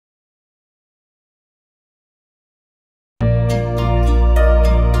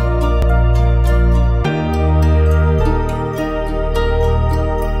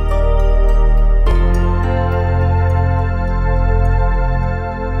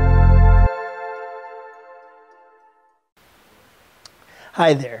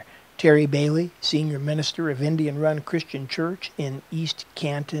Hi there, Terry Bailey, Senior Minister of Indian Run Christian Church in East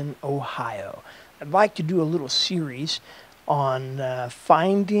Canton, Ohio. I'd like to do a little series on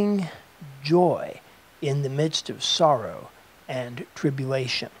finding joy in the midst of sorrow and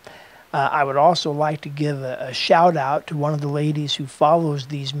tribulation. I would also like to give a shout out to one of the ladies who follows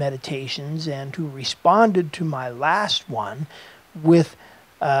these meditations and who responded to my last one with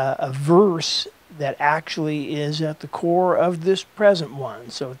a verse that actually is at the core of this present one.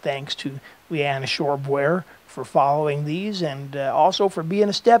 So thanks to Leanna Shoreboyer for following these and also for being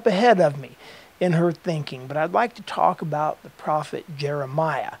a step ahead of me in her thinking. But I'd like to talk about the prophet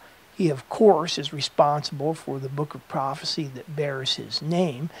Jeremiah. He, of course, is responsible for the book of prophecy that bears his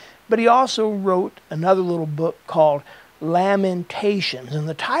name, but he also wrote another little book called Lamentations, and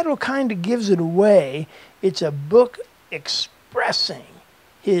the title kind of gives it away. It's a book expressing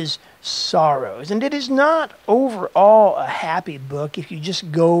his sorrows. And it is not overall a happy book if you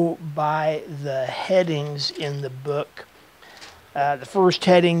just go by the headings in the book. The first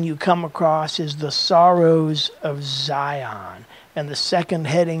heading you come across is the sorrows of Zion. And the second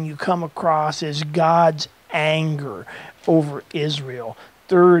heading you come across is God's anger over Israel.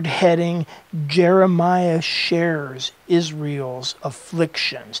 Third heading, Jeremiah shares Israel's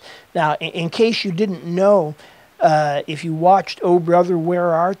afflictions. Now, in case you didn't know, if you watched O Brother,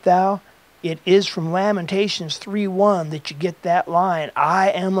 Where Art Thou? It is from Lamentations 3:1 that you get that line,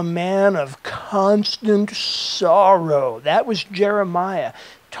 I am a man of constant sorrow. That was Jeremiah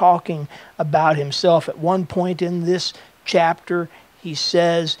talking about himself. At one point in this chapter, he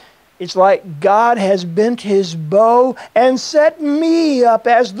says, it's like God has bent his bow and set me up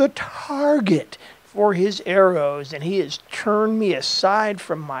as the target for his arrows, and he has turned me aside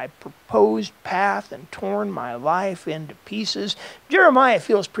from my proposed path and torn my life into pieces. Jeremiah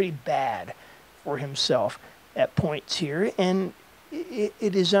feels pretty bad for himself at points here, and it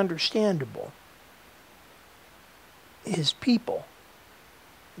is understandable. His people,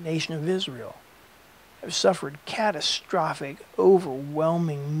 the nation of Israel, have suffered catastrophic,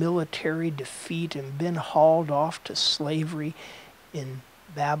 overwhelming military defeat and been hauled off to slavery in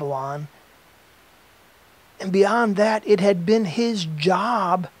Babylon. And beyond that, it had been his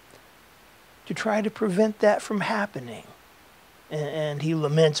job to try to prevent that from happening. And he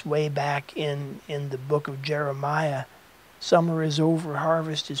laments way back in the book of Jeremiah, summer is over,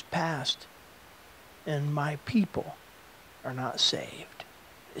 harvest is past, and my people are not saved.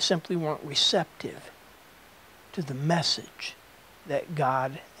 They simply weren't receptive to the message that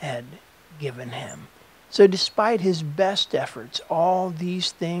God had given him. So despite his best efforts, all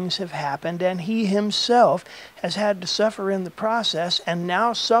these things have happened, and he himself has had to suffer in the process, and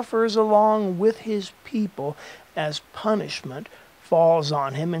now suffers along with his people as punishment falls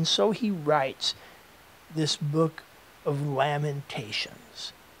on him. And so he writes this book of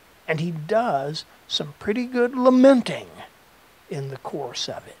Lamentations. And he does some pretty good lamenting in the course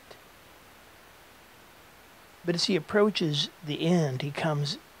of it. But as he approaches the end, he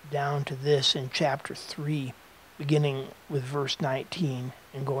comes down to this in chapter 3, beginning with verse 19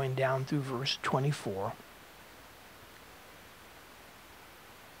 and going down through verse 24.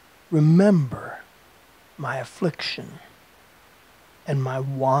 Remember my affliction and my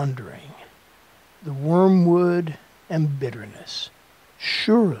wandering, the wormwood and bitterness.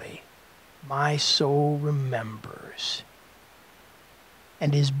 Surely my soul remembers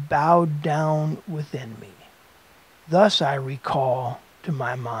and is bowed down within me. Thus I recall to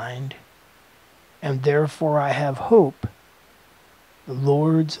my mind, and therefore I have hope. The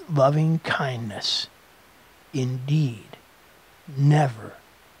Lord's loving kindness indeed never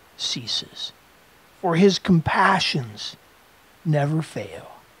ceases, for his compassions never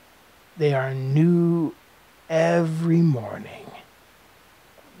fail. They are new every morning.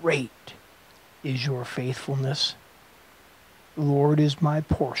 Great is your faithfulness. The Lord is my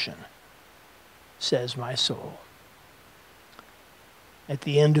portion, says my soul. At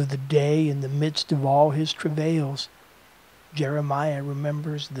the end of the day, in the midst of all his travails, Jeremiah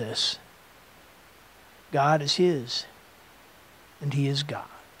remembers this. God is his, and he is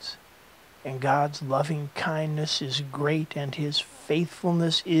God's. And God's loving kindness is great, and his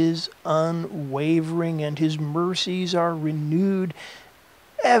faithfulness is unwavering, and his mercies are renewed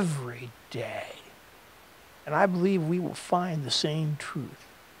every day. And I believe we will find the same truth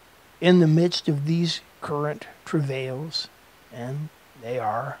in the midst of these current travails, and they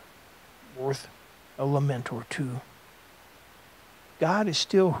are worth a lament or two. God is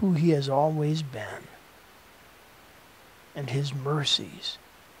still who he has always been, and his mercies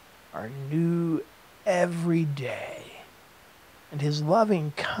are new every day, and his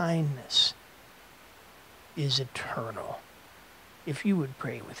loving kindness is eternal. if you would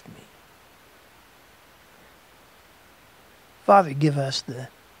pray with me. Father, give us the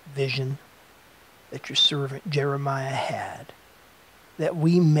vision that your servant Jeremiah had, that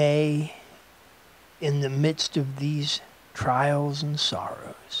we may, in the midst of these trials and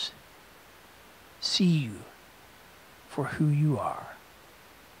sorrows, see you for who you are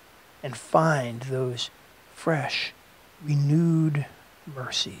and find those fresh, renewed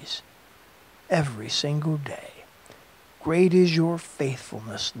mercies every single day. Great is your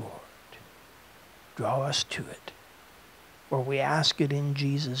faithfulness, Lord. Draw us to it. For we ask it in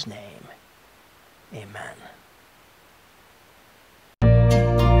Jesus' name. Amen.